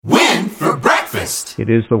It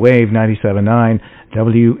is The Wave 97.9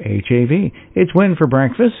 WHAV. It's Win for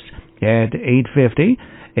Breakfast at 8:50.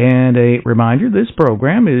 And a reminder, this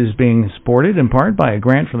program is being supported in part by a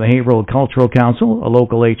grant from the Haverhill Cultural Council, a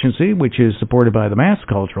local agency which is supported by the Mass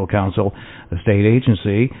Cultural Council, a state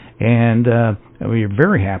agency. And we're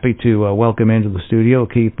very happy to welcome into the studio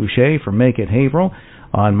Keith Boucher from MakeIt Haverhill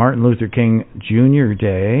on Martin Luther King Jr.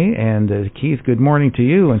 Day. And Keith, good morning to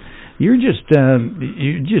you. And you're just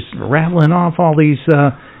rattling off all these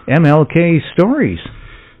MLK stories.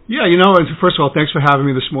 Yeah, first of all, thanks for having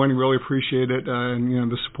me this morning. Really appreciate it,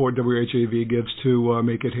 and the support WHAV gives to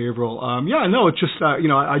MakeIt Haverhill. It's just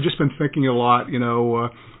I've just been thinking a lot,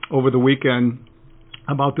 over the weekend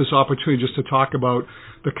about this opportunity just to talk about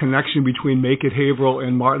the connection between MakeIt Haverhill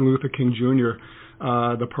and Martin Luther King Jr.,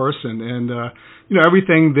 the person, and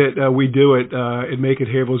everything that we do at MakeIt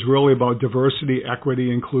Haverhill is really about diversity,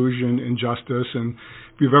 equity, inclusion, and justice. And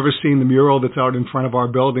if you've ever seen the mural that's out in front of our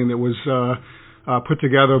building that was put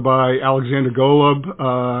together by Alexander Golub,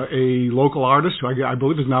 a local artist who I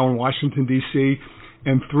believe is now in Washington, D.C.,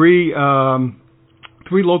 and three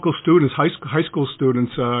local students, high school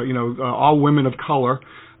students, all women of color.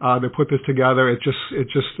 They put this together. It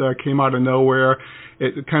just came out of nowhere.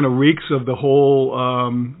 It kind of reeks of the whole,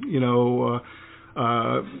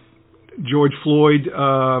 George Floyd,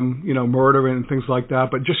 murder and things like that,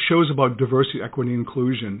 but just shows about diversity, equity, and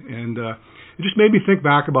inclusion. And it just made me think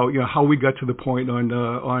back about how we got to the point on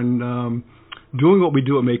doing what we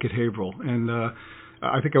do at MakeIt Haverhill. And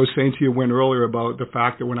I think I was saying to you earlier about the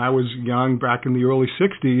fact that when I was young, back in the early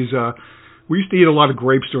 '60s, we used to eat a lot of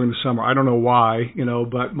grapes during the summer. I don't know why,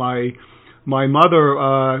 but my mother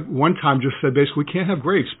one time just said, basically, we can't have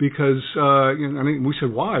grapes because we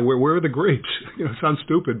said, why? Where are the grapes? It sounds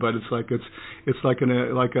stupid, but it's like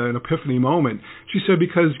an epiphany moment. She said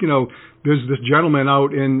because there's this gentleman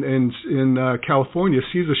out in California,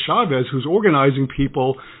 Cesar Chavez, who's organizing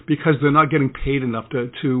people because they're not getting paid enough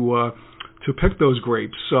to pick those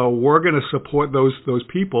grapes. So we're going to support those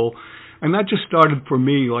people, and that just started for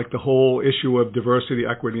me like the whole issue of diversity,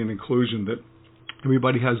 equity, and inclusion, that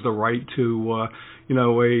everybody has the right to,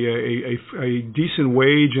 a decent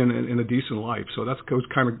wage and a decent life. So that's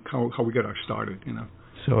kind of how we got our started,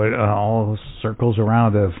 So it all circles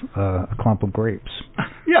around a clump of grapes.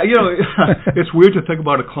 Yeah, it's weird to think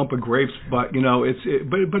about a clump of grapes, but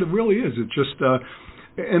but it really is. It just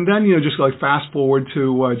and then just like fast forward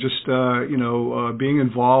to being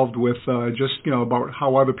involved with about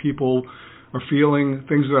how other people are feeling,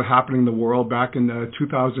 things that are happening in the world. Back in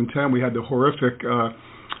 2010, we had the horrific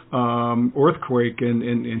earthquake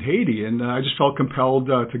in Haiti, and I just felt compelled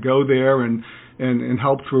to go there and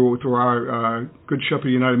help through our Good Shepherd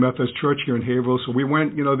United Methodist Church here in Haverhill. So we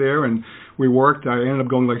went there and we worked. I ended up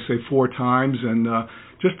going 4 times, and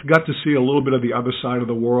just got to see a little bit of the other side of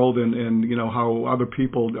the world, and how other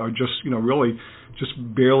people are just really just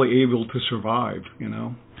barely able to survive.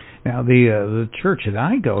 Now the church that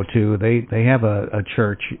I go to, they have a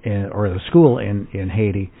church or a school in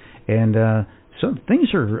Haiti, and so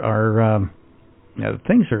things are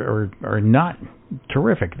not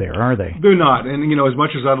terrific there, are they? They're not, and as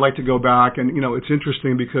much as I'd like to go back, and it's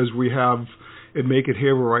interesting because we have at MakeIt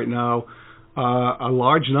Haverhill right now a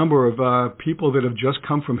large number of people that have just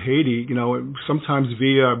come from Haiti, sometimes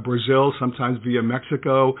via Brazil, sometimes via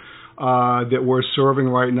Mexico, that we're serving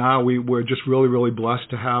right now. We're just really, really blessed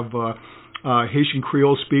to have Haitian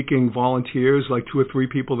Creole speaking volunteers, like 2 or 3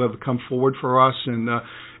 people that have come forward for us, and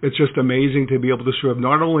it's just amazing to be able to serve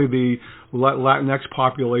not only the Latinx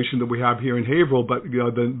population that we have here in Haverhill, but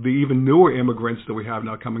the even newer immigrants that we have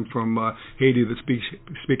now coming from Haiti that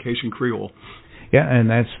speak Haitian Creole. Yeah, and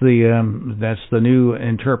that's the new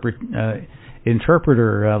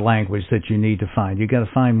interpreter language that you need to find. You got to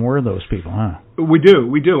find more of those people, huh? We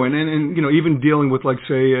do, and even dealing with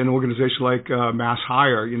say an organization like Mass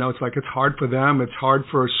Hire, it's hard for them. It's hard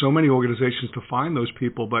for so many organizations to find those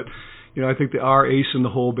people, but I think our ace in the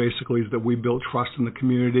hole basically is that we built trust in the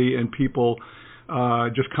community, and people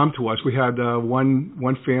just come to us. We had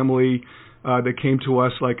one family that came to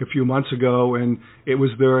us a few months ago, and it was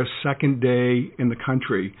their second day in the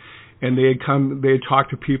country. And they had talked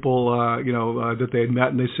to people, that they had met,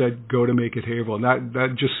 and they said, go to MakeIt Haverhill. And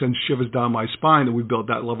that just sends shivers down my spine that we built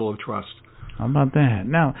that level of trust. How about that?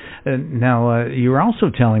 Now, you were also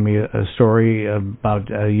telling me a story about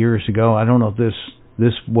years ago. I don't know if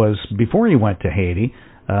this was before you went to Haiti,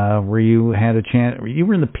 where you had a chance. You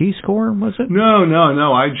were in the Peace Corps, was it? No.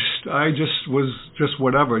 I just was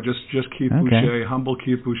whatever. Just Keith Boucher, humble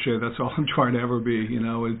Keith Boucher. That's all I'm trying to ever be.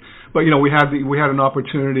 But we had an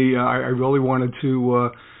opportunity. I really wanted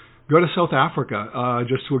to go to South Africa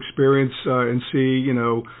just to experience and see,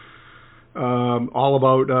 all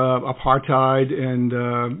about apartheid and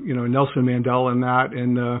Nelson Mandela and that.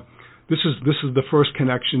 And this is the first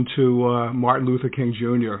connection to Martin Luther King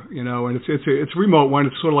Jr. And it's a remote one.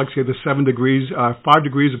 It's sort of like, say, the 5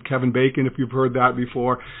 degrees of Kevin Bacon, if you've heard that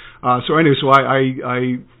before. So anyway, so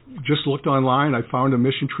I just looked online. I found a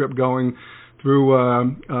mission trip going through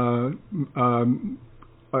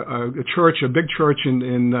a church, a big church in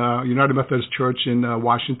United Methodist Church in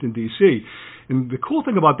Washington, D.C. And the cool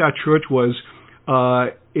thing about that church was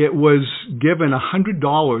it was given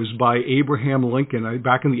 $100 by Abraham Lincoln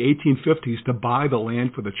back in the 1850s to buy the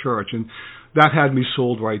land for the church, and that had me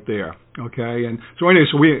sold right there. Okay, and so anyway,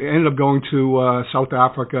 so we ended up going to South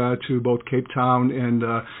Africa, to both Cape Town and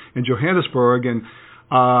Johannesburg, and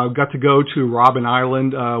got to go to Robben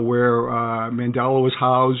Island where Mandela was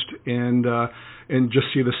housed, and just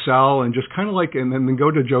see the cell, and just kind of like, and then go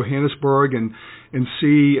to Johannesburg and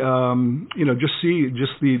see,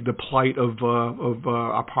 just the plight of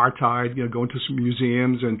apartheid, going to some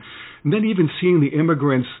museums, and then even seeing the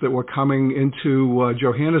immigrants that were coming into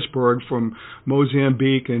Johannesburg from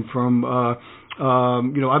Mozambique and from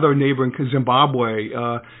other neighboring Zimbabwe,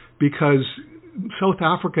 because South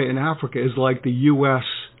Africa in Africa is like the U.S.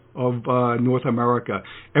 of North America.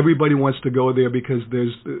 Everybody wants to go there because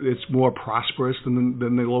it's more prosperous than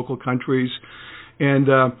the local countries. And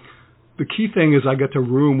the key thing is I got to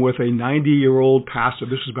room with a 90-year-old pastor.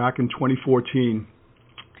 This was back in 2014.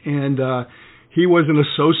 And he was an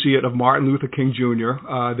associate of Martin Luther King Jr.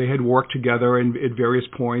 They had worked together at various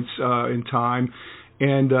points in time.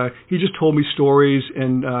 And he just told me stories,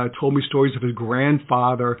 and told me stories of his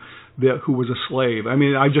grandfather who was a slave. I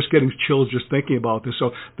mean, I'm just getting chills just thinking about this.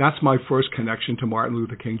 So that's my first connection to Martin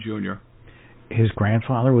Luther King Jr. His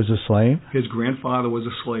grandfather was a slave? His grandfather was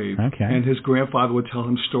a slave. Okay. And his grandfather would tell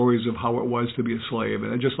him stories of how it was to be a slave.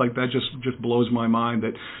 And just like that just blows my mind,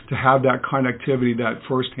 that to have that connectivity, that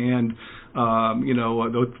firsthand,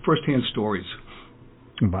 those firsthand stories.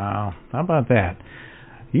 Wow. How about that?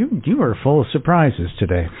 You are full of surprises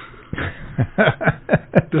today.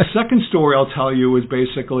 The second story I'll tell you is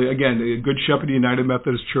basically, again, the Good Shepherd United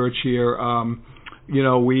Methodist Church here.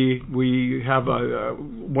 We have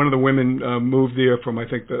one of the women moved there from I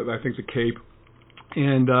think the Cape,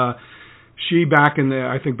 and she back in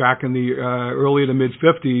the early to mid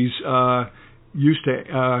 50s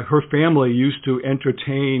her family used to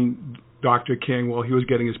entertain Dr. King while he was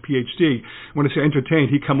getting his PhD. When I say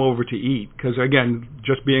entertained, he'd come over to eat, because again,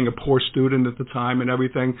 just being a poor student at the time and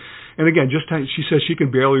everything. And again, she says she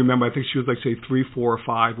can barely remember. I think she was like, say, 3, 4, or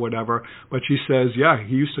 5, whatever. But she says, yeah,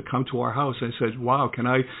 he used to come to our house. I said, wow, can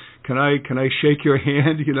I shake your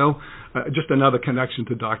hand? Just another connection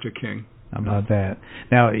to Dr. King. How about that?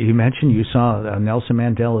 Now, you mentioned you saw Nelson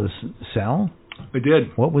Mandela's cell. I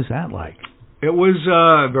did. What was that like? It was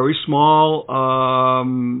very small,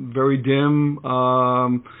 very dim.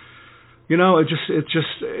 To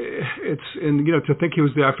think he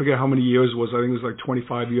was there, I forget how many years it was. I think it was like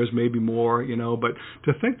 25 years, maybe more. But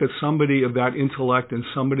to think that somebody of that intellect and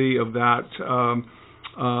somebody of that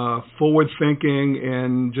forward thinking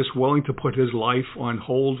and just willing to put his life on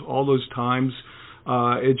hold all those times,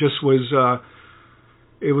 it just was.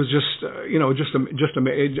 It was just, just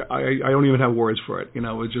amazing. I don't even have words for it. It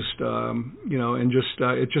was just,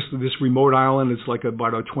 it's just this remote island. It's like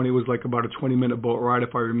about a 20-minute boat ride,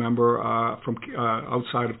 if I remember, from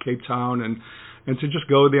outside of Cape Town, and to just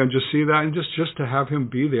go there and just see that, and just to have him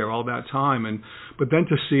be there all that time, but then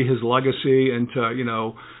to see his legacy, and to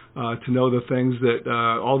know the things that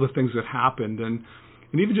all the things that happened, and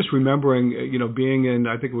even just remembering, being in,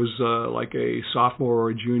 I think it was like a sophomore or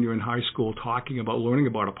a junior in high school, learning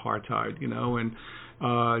about apartheid,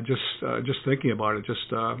 and just thinking about it, it's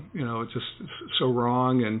just so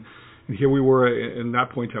wrong. And here we were in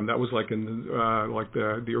that point in time. That was like in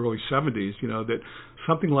the early 70s, that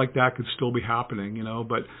something like that could still be happening,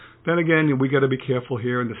 But then again, we got to be careful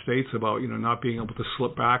here in the States about, not being able to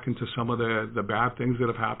slip back into some of the bad things that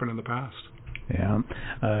have happened in the past. Yeah,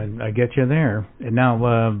 I get you there. And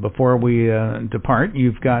now, before we depart,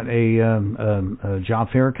 you've got a job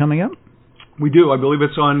fair coming up? We do. I believe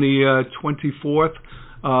it's on the 24th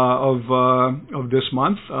of this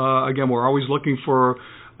month. Again, we're always looking for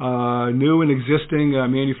new and existing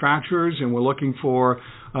manufacturers, and we're looking for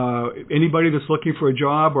anybody that's looking for a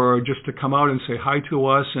job, or just to come out and say hi to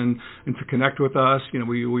us and to connect with us.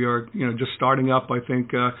 We are just starting up, I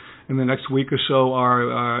think, in the next week or so,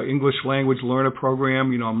 our English language learner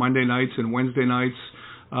program, on Monday nights and Wednesday nights,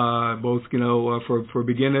 both for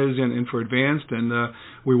beginners and for advanced, and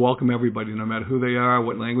we welcome everybody, no matter who they are,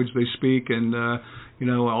 what language they speak, and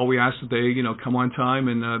all we ask that they, come on time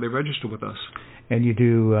and they register with us. And you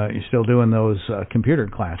do, you're still doing those computer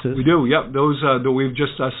classes? We do, yep. Those we've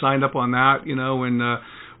just signed up on that, and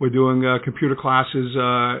we're doing computer classes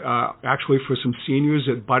actually for some seniors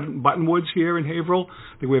at Buttonwoods here in Haverhill.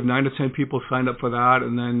 I think we have 9 to 10 people signed up for that,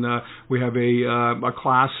 and then we have a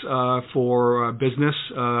class for business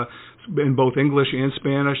in both English and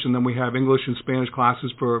Spanish, and then we have English and Spanish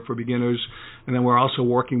classes for beginners, and then we're also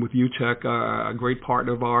working with UTech, a great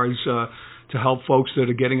partner of ours, to help folks that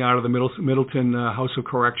are getting out of the Middleton House of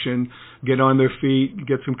Correction, get on their feet,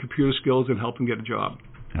 get some computer skills, and help them get a job.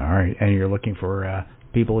 All right, and you're looking for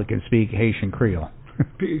people that can speak Haitian Creole.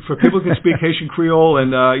 For people who can speak Haitian Creole,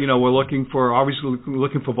 and we're looking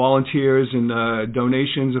for volunteers and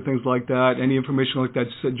donations and things like that. Any information like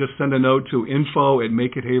that, just send a note to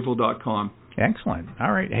info@makeithaverhill.com. Excellent.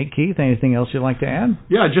 All right. Hey, Keith, anything else you'd like to add?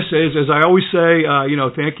 Yeah, just as I always say,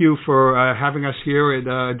 thank you for having us here at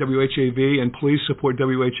WHAV, and please support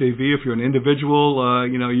WHAV. If you're an individual,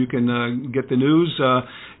 you can get the news,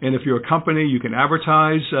 and if you're a company, you can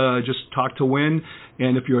advertise. Just talk to Win.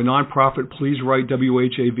 And if you're a nonprofit, please write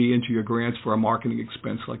WHAV into your grants for a marketing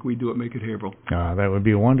expense like we do at Make It Haverhill. That would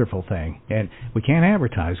be a wonderful thing. And we can't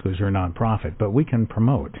advertise because we're a nonprofit, but we can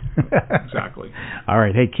promote. Exactly. All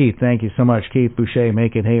right. Hey, Keith, thank you so much. Keith Boucher,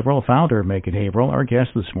 Make It Haverhill, founder of Make It Haverhill, our guest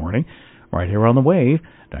this morning, right here on the Wave,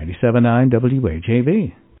 97.9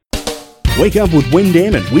 WHAV. Wake up with Win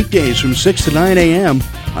Damon, weekdays from 6 to 9 a.m.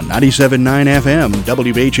 on 97.9 FM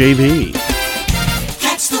WHAV.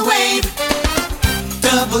 Catch the Wave,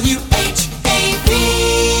 WHAV.